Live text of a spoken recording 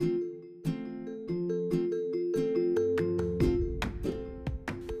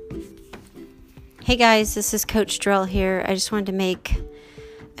Hey guys, this is Coach Drell here. I just wanted to make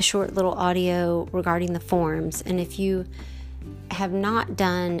a short little audio regarding the forms. And if you have not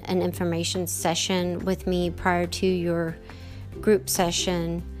done an information session with me prior to your group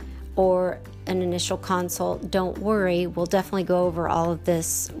session or an initial consult, don't worry. We'll definitely go over all of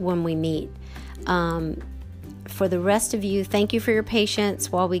this when we meet. For the rest of you, thank you for your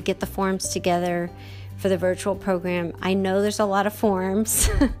patience while we get the forms together for the virtual program. I know there's a lot of forms,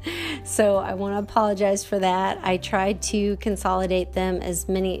 so I want to apologize for that. I tried to consolidate them as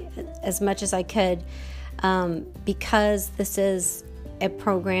much as I could because this is a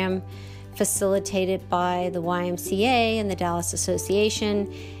program facilitated by the YMCA and the Dallas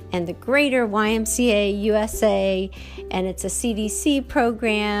Association and the Greater YMCA USA, and it's a CDC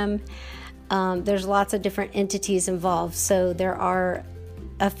program. There's lots of different entities involved, so there are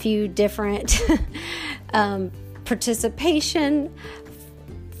a few different participation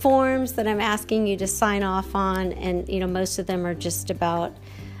forms that I'm asking you to sign off on, and most of them are just about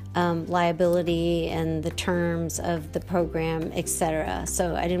liability and the terms of the program, etc.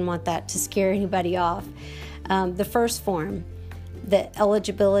 So I didn't want that to scare anybody off. The first form, the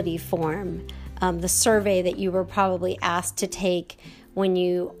eligibility form, the survey that you were probably asked to take when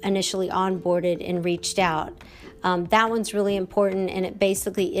you initially onboarded and reached out. That one's really important, and it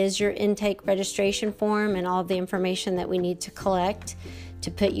basically is your intake registration form and all of the information that we need to collect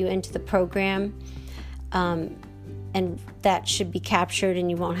to put you into the program. And that should be captured, and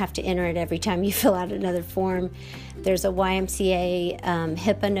you won't have to enter it every time you fill out another form. There's a YMCA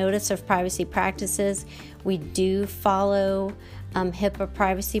HIPAA notice of privacy practices. We do follow HIPAA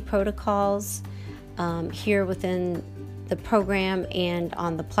privacy protocols here within the program and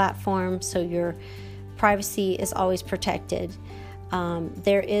on the platform, so your privacy is always protected.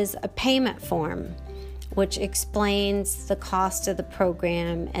 There is a payment form which explains the cost of the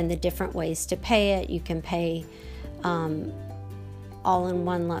program and the different ways to pay it. You can pay all in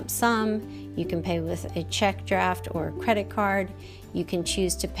one lump sum. You can pay with a check draft or a credit card. You can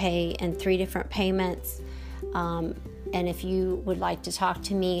choose to pay in 3 different payments. And if you would like to talk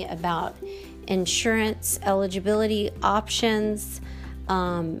to me about insurance eligibility options,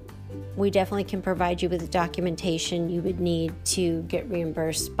 we definitely can provide you with the documentation you would need to get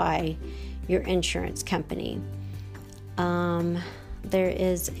reimbursed by your insurance company. There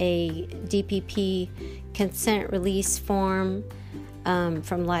is a DPP consent release form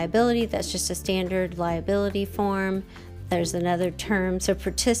from liability. That's just a standard liability form. There's another terms of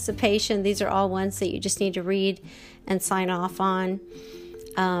participation. These are all ones that you just need to read and sign off on.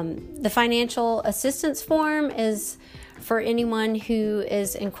 The financial assistance form is for anyone who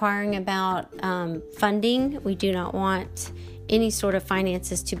is inquiring about funding. We do not want any sort of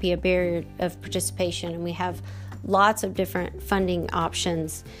finances to be a barrier of participation, and we have lots of different funding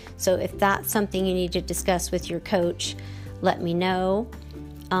options. So if that's something you need to discuss with your coach, let me know.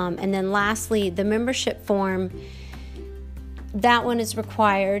 And then lastly, the membership form, that one is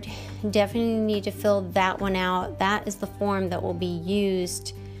required. Definitely need to fill that one out. That is the form that will be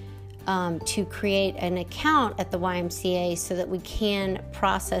used to create an account at the YMCA so that we can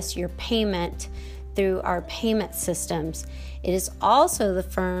process your payment through our payment systems. It is also the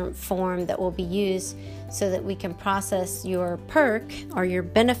form that will be used so that we can process your perk or your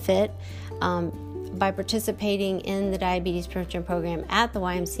benefit by participating in the diabetes prevention program at the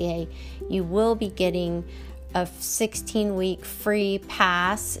YMCA. You will be getting a 16-week free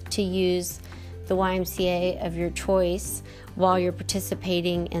pass to use the YMCA of your choice while you're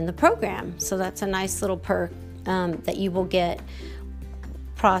participating in the program. So that's a nice little perk that you will get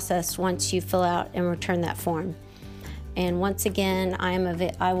processed once you fill out and return that form. And once again,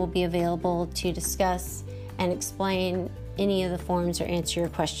 I will be available to discuss and explain any of the forms or answer your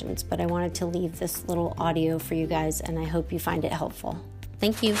questions. But I wanted to leave this little audio for you guys, and I hope you find it helpful.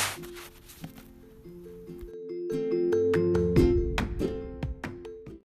 Thank you.